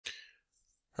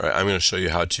All right, I'm going to show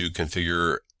you how to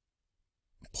configure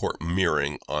port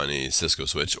mirroring on a Cisco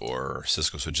switch, or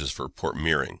Cisco switches for port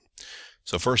mirroring.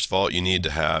 So first of all, you need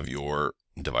to have your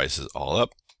devices all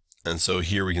up. And so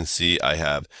here we can see I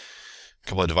have a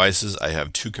couple of devices. I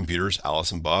have two computers,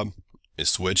 Alice and Bob, a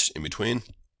switch in between,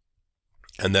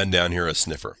 and then down here a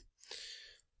sniffer.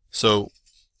 So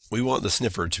we want the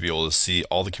sniffer to be able to see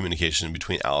all the communication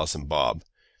between Alice and Bob.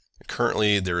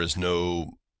 Currently, there is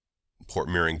no port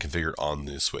mirroring configured on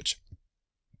the switch.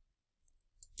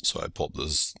 So I pull up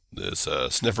this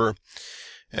sniffer,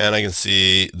 and I can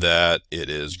see that it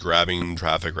is grabbing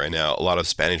traffic right now, a lot of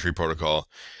spanning tree protocol,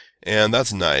 and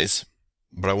that's nice,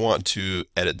 but I want to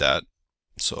edit that.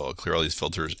 So I'll clear all these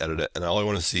filters, edit it, and all I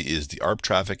want to see is the ARP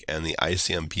traffic and the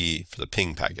ICMP for the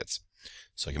ping packets,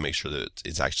 so I can make sure that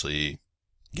it's actually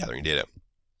gathering data.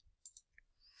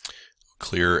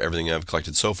 Clear everything I've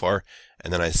collected so far,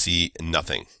 and then I see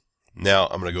nothing. Now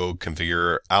I'm going to go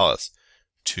configure Alice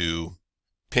to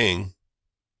ping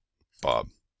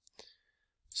Bob.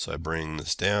 So I bring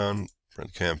this down,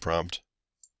 print the command prompt,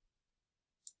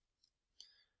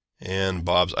 and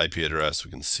Bob's IP address.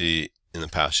 We can see in the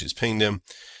past she's pinged him.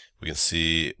 We can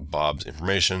see Bob's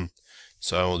information.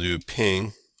 So I will do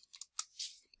ping,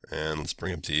 and let's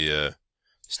bring up the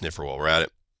sniffer while we're at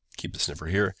it. Keep the sniffer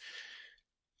here.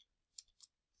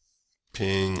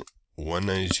 Ping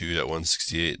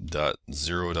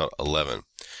 192.168.0.11.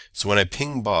 So when I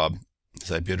ping Bob, his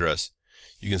IP address,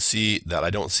 you can see that I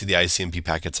don't see the ICMP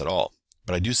packets at all,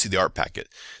 but I do see the ARP packet.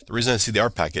 The reason I see the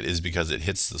ARP packet is because it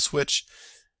hits the switch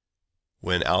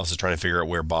when Alice is trying to figure out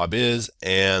where Bob is,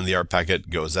 and the ARP packet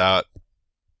goes out,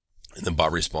 and then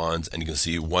Bob responds, and you can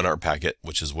see one ARP packet,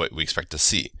 which is what we expect to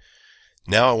see.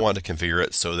 Now I want to configure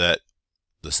it so that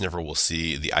the sniffer will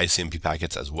see the ICMP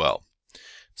packets as well.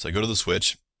 So I go to the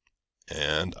switch,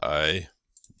 and I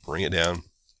bring it down,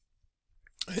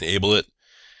 enable it,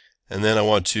 and then I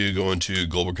want to go into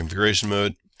global configuration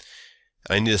mode.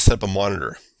 I need to set up a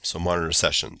monitor, so monitor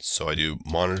session. So I do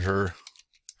monitor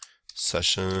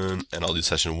session, and I'll do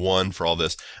session 1 for all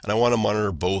this. And I want to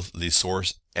monitor both the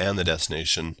source and the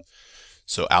destination.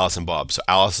 So Alice and Bob. So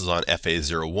Alice is on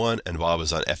FA01 and Bob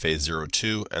is on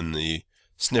FA02, and the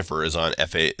sniffer is on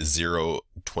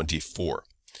FA024.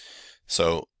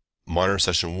 So monitor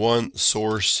session 1,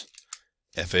 source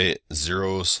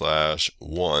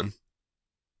FA0/1.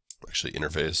 Actually,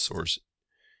 interface source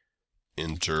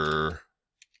interface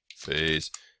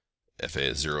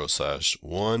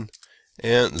FA0/1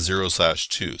 and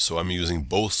 0/2. So I'm using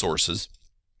both sources.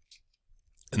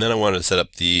 And then I want to set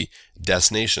up the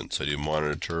destination. So I do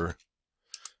monitor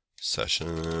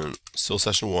session, still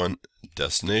session 1,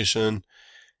 destination,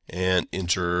 and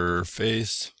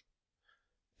interface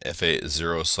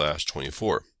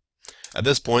FA0/24. At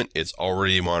this point, it's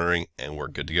already monitoring and we're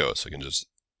good to go. So I can just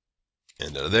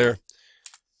end out of there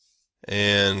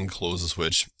and close the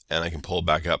switch, and I can pull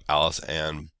back up Alice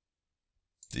and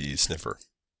the sniffer.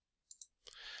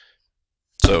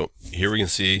 So here we can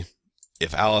see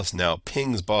if Alice now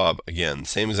pings Bob, again,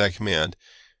 same exact command,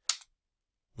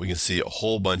 we can see a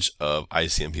whole bunch of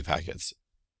ICMP packets.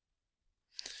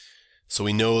 So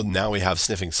we know now we have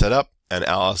sniffing set up, and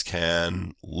Alice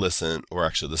can listen, or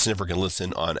actually the sniffer can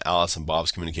listen on Alice and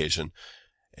Bob's communication.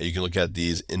 And you can look at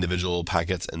these individual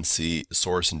packets and see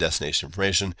source and destination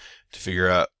information to figure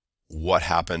out what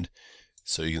happened.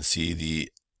 So you can see the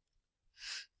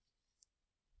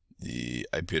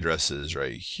IP addresses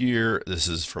right here. This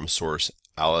is from source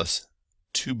Alice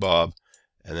to Bob,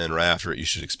 and then right after it you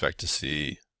should expect to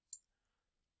see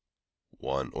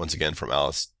once again from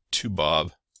Alice to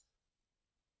Bob.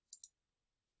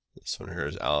 This one here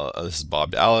is this is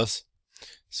Bob to Alice,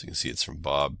 so you can see it's from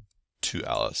Bob to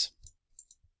Alice.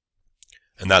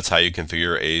 And that's how you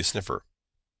configure a sniffer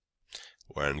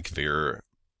and configure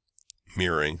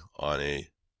mirroring on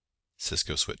a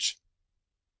Cisco switch.